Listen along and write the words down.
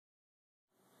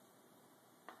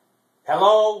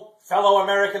Hello, fellow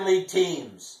American League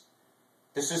teams.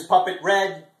 This is Puppet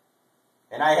Red,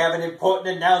 and I have an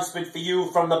important announcement for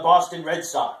you from the Boston Red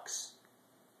Sox.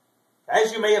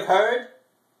 As you may have heard,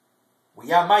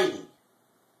 we are mighty.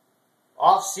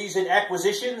 Off-season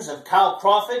acquisitions of Kyle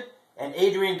Crawford and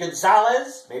Adrian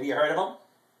Gonzalez, maybe you heard of them,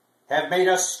 have made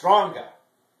us stronger.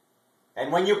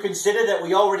 And when you consider that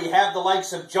we already have the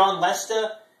likes of John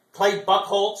Lester, Clay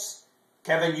Buchholz,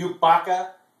 Kevin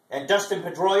Ukbaka, and Dustin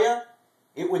Pedroia,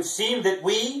 it would seem that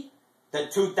we, the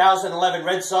 2011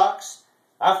 Red Sox,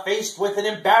 are faced with an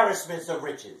embarrassment of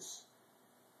riches.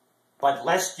 But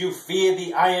lest you fear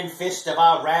the iron fist of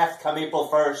our wrath come April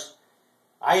 1st,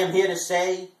 I am here to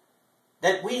say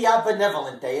that we are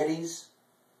benevolent deities.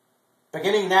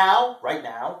 Beginning now, right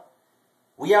now,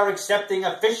 we are accepting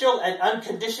official and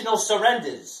unconditional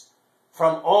surrenders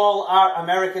from all our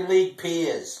American League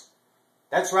peers.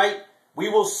 That's right, we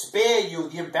will spare you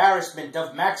the embarrassment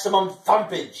of maximum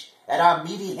thumpage at our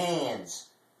meaty hands.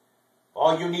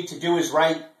 All you need to do is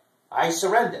write, "I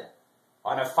surrender,"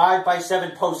 on a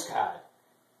 5x7 postcard.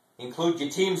 Include your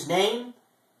team's name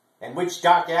and which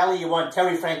dark alley you want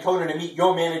Terry Francona to meet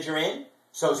your manager in,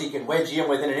 so he can wedge you in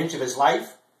within an inch of his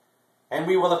life. And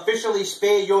we will officially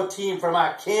spare your team from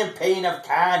our campaign of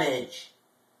carnage.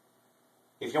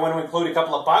 If you want to include a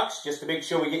couple of bucks just to make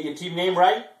sure we get your team name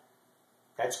right,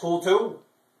 that's cool too.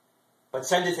 But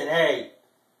send it today,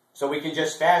 so we can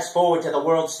just fast forward to the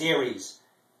World Series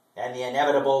and the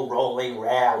inevitable rolling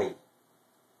rally.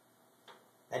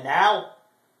 And now,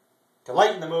 to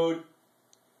lighten the mood,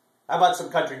 how about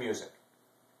some country music?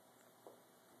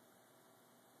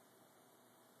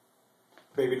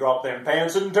 Baby, drop them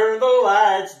pants and turn the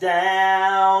lights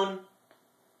down.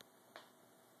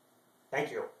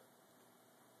 Thank you.